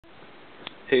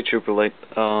Hey Trooperlite,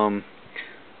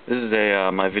 this is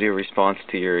my video response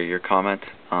to your comment.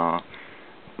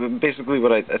 Basically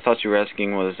what I thought you were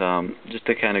asking was just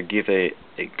to kind of give a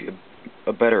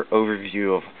better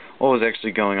overview of what was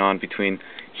actually going on between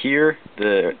here,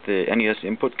 the NES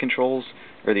input controls,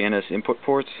 or the NES input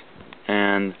ports,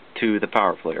 and to the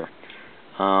power player.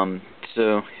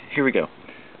 So here we go.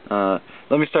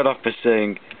 Let me start off by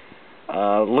saying,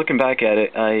 looking back at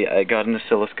it, I got an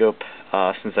oscilloscope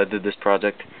since I did this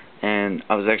project, and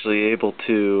I was actually able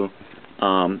to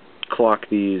clock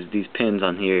these pins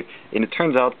on here, and it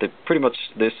turns out that pretty much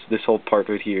this whole part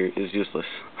right here is useless.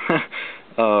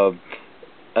 I'll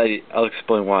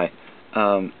explain why.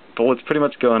 But what's pretty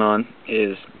much going on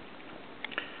is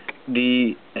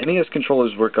the NES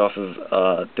controllers work off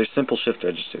of they're simple shift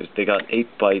registers. They got 8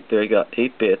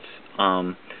 bits.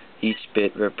 Each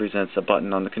bit represents a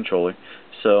button on the controller.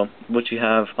 So what you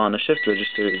have on a shift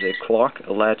register is a clock,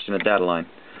 a latch, and a data line.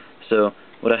 So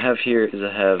what I have here is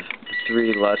I have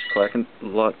 3 latch,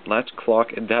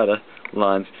 clock, and data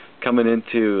lines coming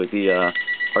into the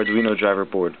Arduino driver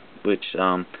board, which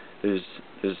is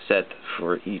set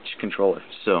for each controller.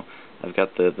 So I've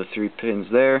got the 3 pins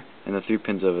there and the 3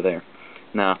 pins over there.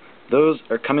 Now those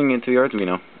are coming into the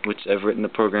Arduino, which I've written the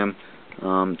program.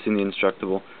 It's in the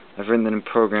instructable. I've written it in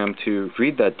program to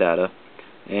read that data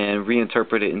and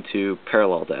reinterpret it into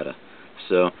parallel data.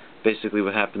 So basically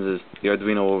what happens is the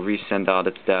Arduino will resend out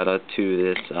its data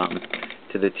to this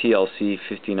to the TLC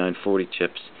 5940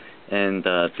 chips, and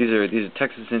these are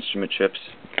Texas Instrument chips,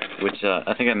 which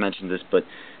I think I mentioned this, but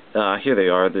here they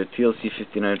are, the TLC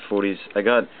 5940s. I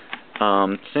got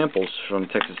samples from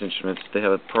Texas Instruments. They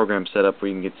have a program set up where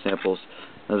you can get samples.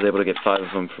 I was able to get 5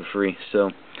 of them for free,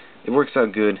 so it works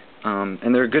out good.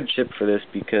 And they're a good chip for this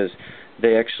because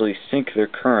they actually sync their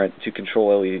current to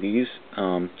control LEDs,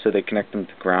 so they connect them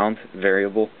to ground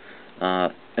variable,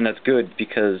 and that's good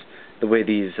because the way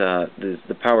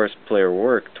the power player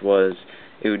worked was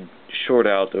it would short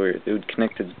out, or it would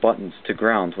connect its buttons to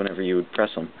ground whenever you would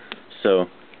press them. So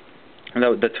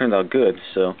that turned out good.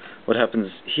 So what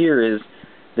happens here is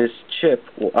this chip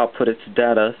will output its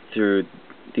data through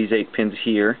these 8 pins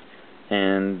here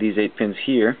and these 8 pins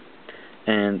here,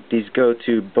 and these go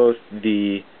to both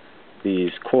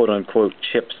these quote-unquote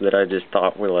chips that I just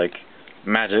thought were like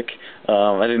magic.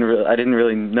 I didn't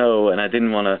really know, and I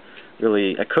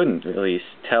couldn't really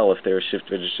tell if they were shift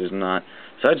registers or not.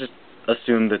 So I just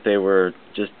assumed that they were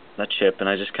just a chip, and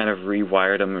I just kind of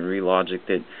rewired them and relogicked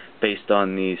it based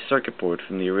on the circuit board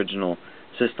from the original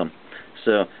system.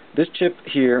 So this chip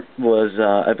here was,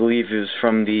 I believe, it was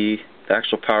from the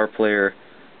actual power player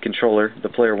controller, the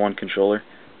player 1 controller,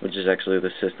 which is actually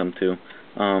the system 2.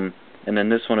 And then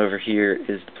this one over here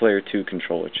is the player 2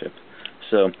 controller chip.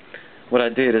 So what I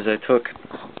did is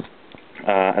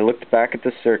I looked back at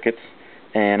the circuits,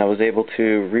 and I was able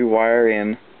to rewire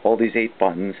in all these 8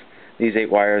 buttons. These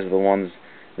 8 wires are the ones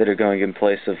that are going in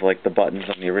place of like the buttons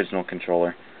on the original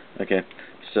controller. Okay,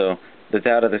 so the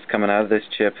data that's coming out of this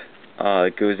chip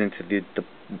goes into the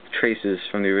traces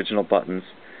from the original buttons,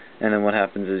 and then what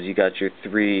happens is you got your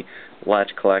 3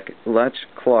 latch, clock,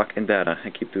 and data. I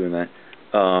keep doing that.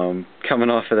 Coming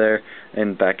off of there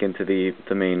and back into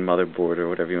the main motherboard, or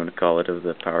whatever you want to call it, of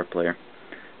the power player.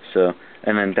 So,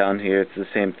 and then down here it's the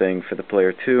same thing for the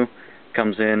player 2.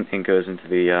 Comes in and goes into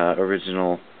the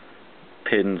original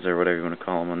pins, or whatever you want to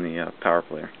call them, on the power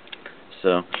player.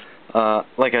 So,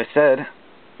 like I said,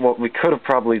 what we could have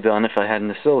probably done if I had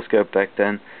an oscilloscope back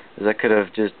then is I could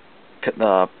have just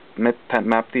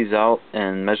mapped these out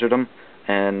and measured them,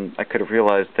 and I could have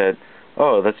realized that,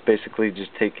 oh, that's basically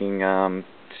just taking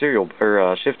serial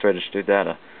or shift register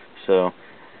data. So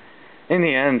in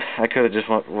the end, I could have just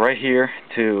went right here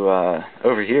to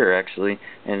over here actually,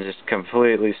 and just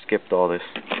completely skipped all this.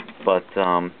 But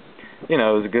you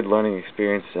know, it was a good learning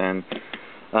experience, and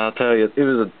I'll tell you, it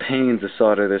was a pain to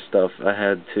solder this stuff. I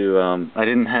had to. I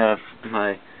didn't have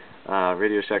my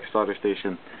Radio Shack solder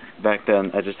station back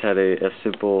then. I just had a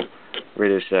simple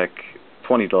Radio Shack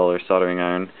 $20 soldering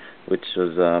iron, which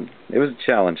was it was a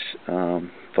challenge,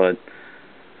 but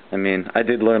I mean, I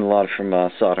did learn a lot from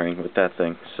soldering with that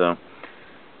thing. So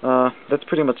that's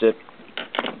pretty much it.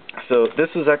 So this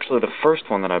was actually the first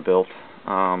one that I built,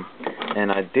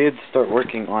 and I did start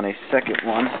working on a second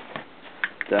one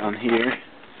down here.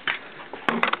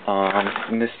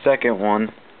 And this second one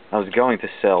I was going to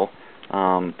sell,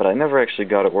 but I never actually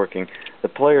got it working. The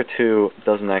player 2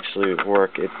 doesn't actually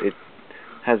work. It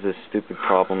has this stupid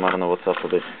problem. I don't know what's up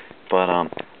with it. But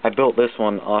I built this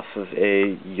one off of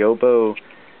a Yobo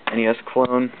NES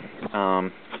clone,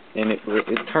 and it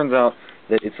turns out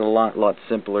that it's a lot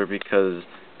simpler because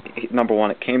number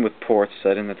one, it came with ports, so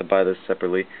I didn't have to buy this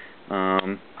separately.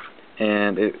 And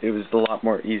it was a lot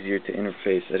more easier to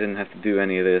interface. I didn't have to do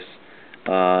any of this,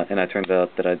 and it turned out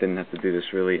that I didn't have to do this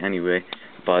really anyway.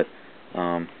 But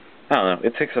I don't know,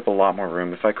 it takes up a lot more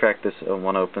room. If I cracked this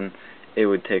one open, it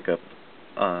would take up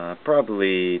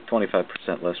probably 25%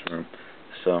 less room.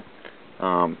 So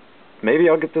maybe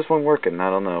I'll get this one working, I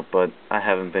don't know, but I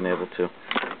haven't been able to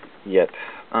yet.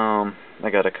 I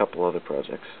got a couple other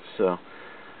projects, so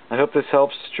I hope this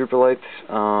helps, Trooperlite.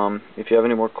 If you have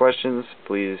any more questions,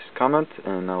 please comment,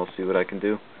 and I'll see what I can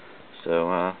do.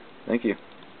 So, thank you.